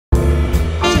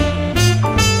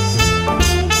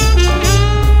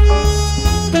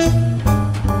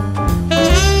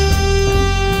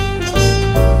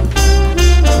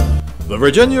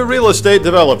Virginia Real Estate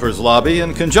Developers Lobby,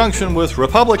 in conjunction with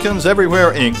Republicans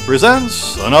Everywhere, Inc.,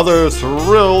 presents another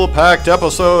thrill-packed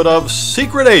episode of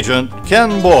Secret Agent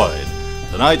Ken Boyd.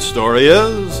 Tonight's story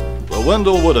is The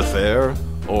Wendell-Wood Affair,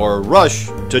 or Rush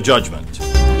to Judgment.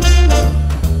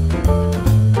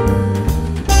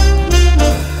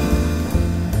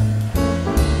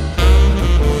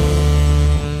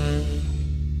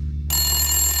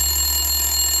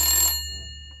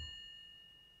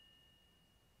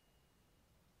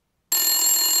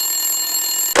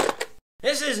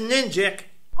 This is NGIC.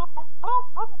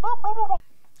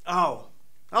 Oh,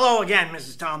 hello again,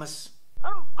 Mrs. Thomas.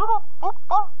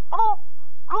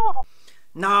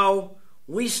 No,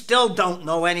 we still don't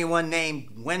know anyone named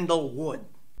Wendell-Wood.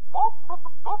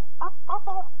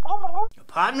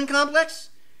 Apartment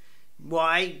complex?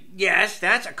 Why, yes,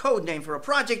 that's a code name for a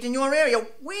project in your area.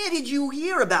 Where did you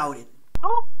hear about it?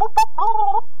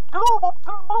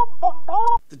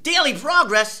 The Daily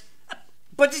Progress?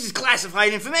 But this is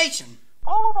classified information.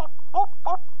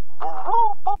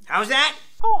 How's that?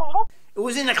 It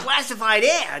was in the classified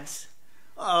ads.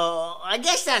 I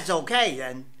guess that's okay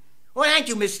then. Well, thank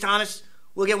you, Miss Thomas.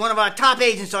 We'll get one of our top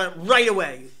agents on it right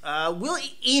away. We'll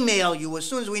email you as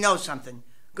soon as we know something.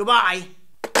 Goodbye.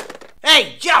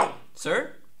 Hey, Joe!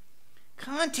 Sir?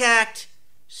 Contact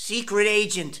Secret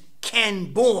Agent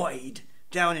Ken Boyd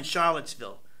down in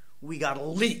Charlottesville. We got a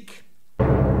leak.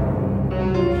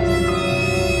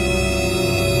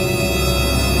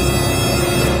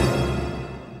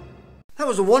 That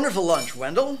was a wonderful lunch,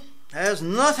 Wendell. There's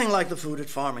nothing like the food at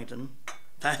Farmington.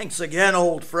 Thanks again,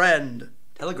 old friend.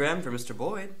 Telegram for Mr.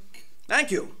 Boyd. Thank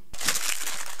you.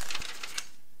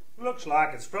 Looks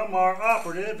like it's from our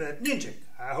operative at NGIC.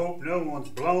 I hope no one's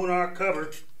blown our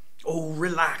cover. Oh,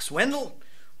 relax, Wendell.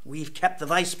 We've kept the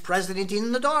vice president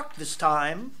in the dark this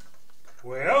time.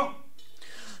 Well?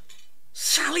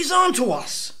 Sally's on to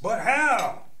us. But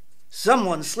how?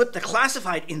 Someone slipped the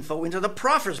classified info into the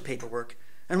proffer's paperwork,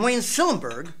 and Wayne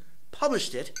Sillenberg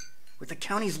published it with the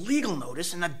county's legal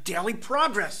notice in the Daily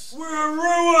Progress. We're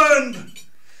ruined!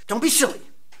 Don't be silly.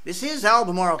 This is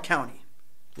Albemarle County.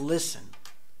 Listen,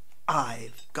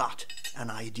 I've got an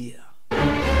idea.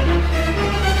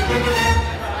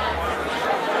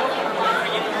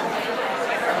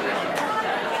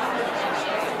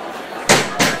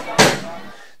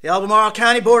 The Albemarle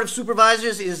County Board of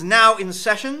Supervisors is now in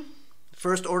session. The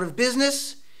first order of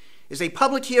business is a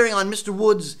public hearing on Mr.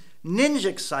 Wood's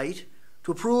NGIC site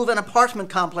to approve an apartment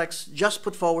complex just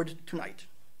put forward tonight.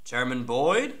 Chairman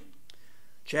Boyd?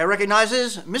 Chair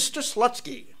recognizes Mr.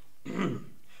 Slutsky.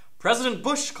 President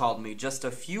Bush called me just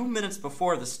a few minutes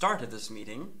before the start of this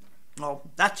meeting. Oh,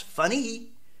 that's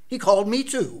funny. He called me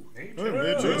too. Me Me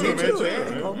too. too.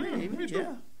 Yeah, he called me.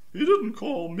 Yeah. He didn't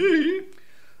call me.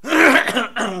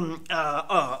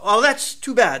 Oh, that's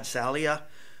too bad, Sally.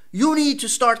 You need to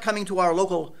start coming to our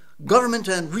local government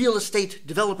and real estate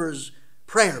developers'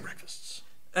 prayer breakfasts.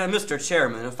 Mr.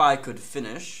 Chairman, if I could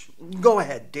finish. Go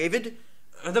ahead, David.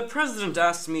 The President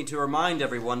asked me to remind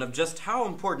everyone of just how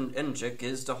important NGIC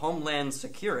is to Homeland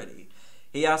Security.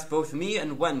 He asked both me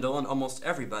and Wendell and almost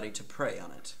everybody to pray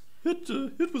on it.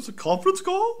 It was a conference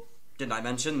call? Didn't I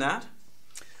mention that?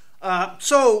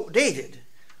 So, David,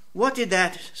 what did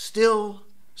that still,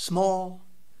 small,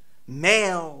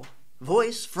 male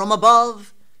voice from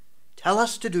above tell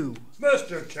us to do?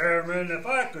 Mr. Chairman, if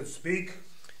I could speak.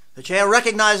 The chair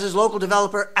recognizes local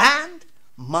developer and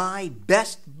my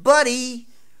best buddy,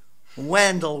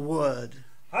 Wendell-Wood.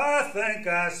 I think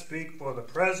I speak for the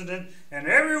President and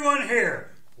everyone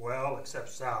here. Well, except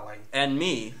Sally. And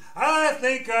me. I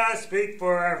think I speak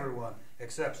for everyone,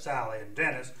 except Sally and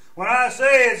Dennis, when I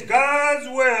say it's God's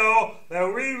will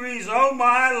that we rezone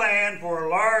my land for a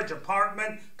large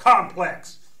apartment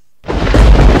complex.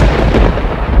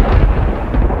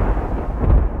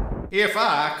 If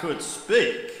I could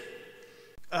speak.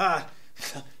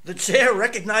 The chair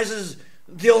recognizes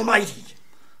the Almighty.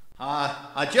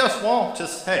 I just want to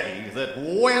say that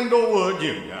Wendell-Wood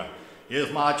Jr.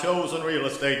 is my chosen real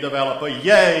estate developer.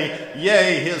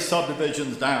 Yea, his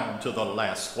subdivisions down to the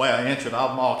last square inch of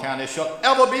Albemarle County shall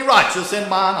ever be righteous in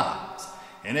mine eyes.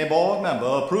 Any board member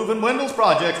approving Wendell's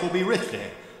projects will be richly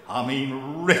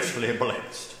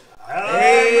blessed.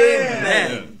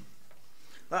 Amen.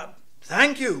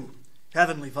 Thank you,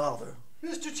 Heavenly Father.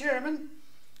 Mr. Chairman,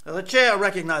 The chair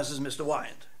recognizes Mr.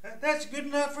 Wyant. that's good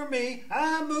enough for me.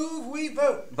 I move we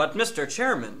vote. But, Mr.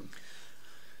 Chairman,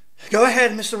 Go ahead,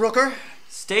 Mr. Rooker.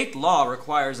 state law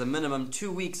requires a minimum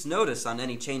 2 weeks' notice on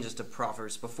any changes to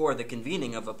proffers before the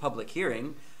convening of a public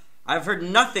hearing. I've heard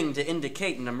nothing to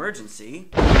indicate an emergency.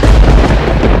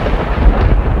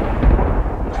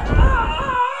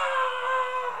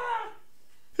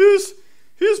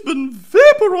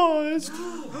 compromised.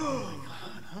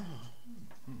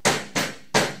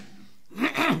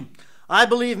 I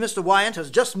believe Mr. Wyant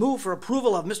has just moved for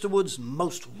approval of Mr. Wood's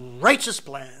most righteous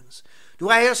plans. Do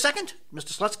I hear a second,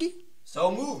 Mr. Slutsky?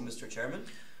 So move, Mr. Chairman.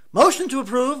 Motion to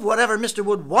approve whatever Mr.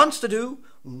 Wood wants to do,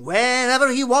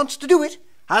 whenever he wants to do it,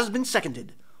 has been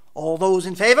seconded. All those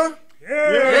in favor?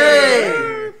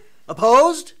 Yay!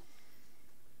 Opposed?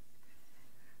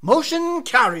 Motion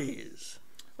carries.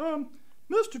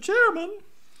 Mr. Chairman,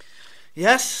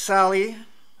 Yes, Sally.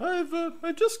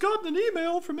 I've just gotten an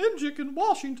email from NGIC in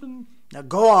Washington. Now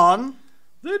go on.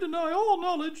 They deny all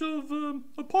knowledge of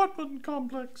apartment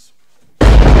complex.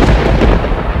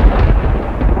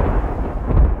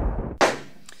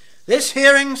 This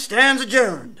hearing stands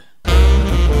adjourned.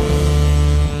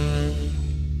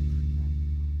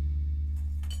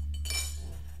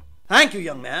 Thank you,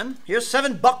 young man. Here's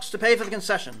 $7 to pay for the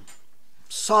concession.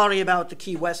 Sorry about the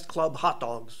Key West Club hot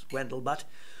dogs, Wendell, but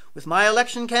with my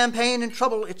election campaign in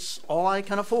trouble, it's all I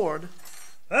can afford.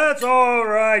 That's all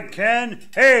right, Ken.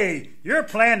 Hey, your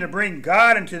plan to bring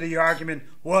God into the argument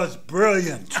was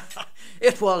brilliant.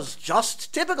 It was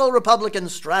just typical Republican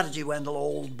strategy, Wendell,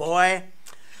 old boy.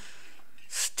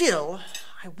 Still,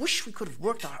 I wish we could have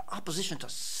worked our opposition to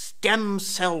stem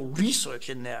cell research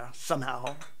in there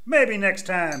somehow. Maybe next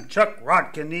time Chuck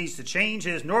Rodkin needs to change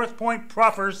his North Point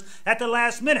proffers at the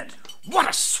last minute. What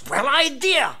a swell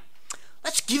idea!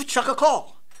 Let's give Chuck a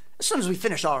call as soon as we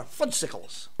finish our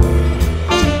fudgesicles.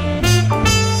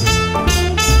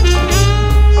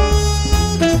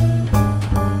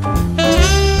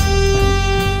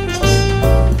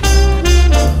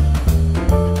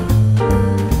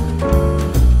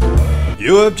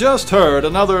 You have just heard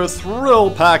another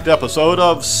thrill-packed episode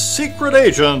of Secret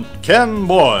Agent Ken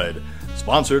Boyd,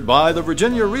 sponsored by the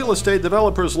Virginia Real Estate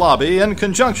Developers Lobby in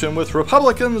conjunction with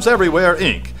Republicans Everywhere,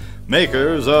 Inc.,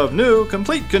 makers of new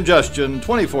complete congestion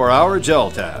 24-hour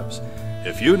gel tabs.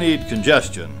 If you need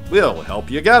congestion, we'll help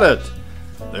you get it.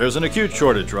 There's an acute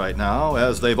shortage right now,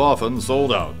 as they've often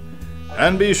sold out.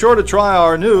 And be sure to try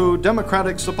our new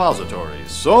Democratic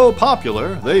suppositories, so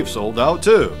popular they've sold out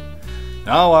too.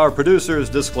 Now our producer's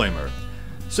disclaimer.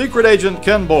 Secret Agent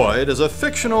Ken Boyd is a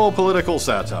fictional political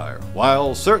satire.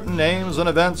 While certain names and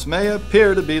events may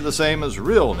appear to be the same as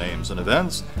real names and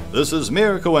events, this is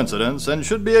mere coincidence and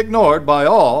should be ignored by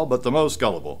all but the most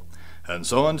gullible. And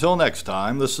so until next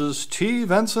time, this is T.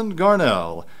 Vincent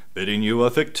Garnell, bidding you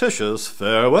a fictitious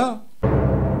farewell.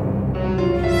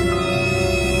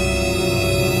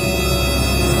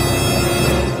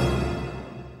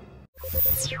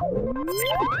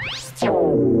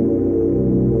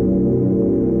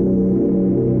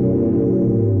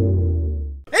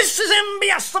 This is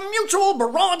MBS, the Mutual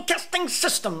Broadcasting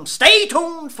System. Stay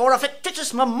tuned for a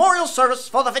fictitious memorial service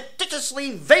for the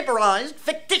fictitiously vaporized,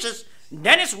 fictitious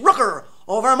Dennis Rooker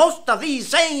over most of these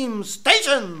same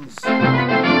stations.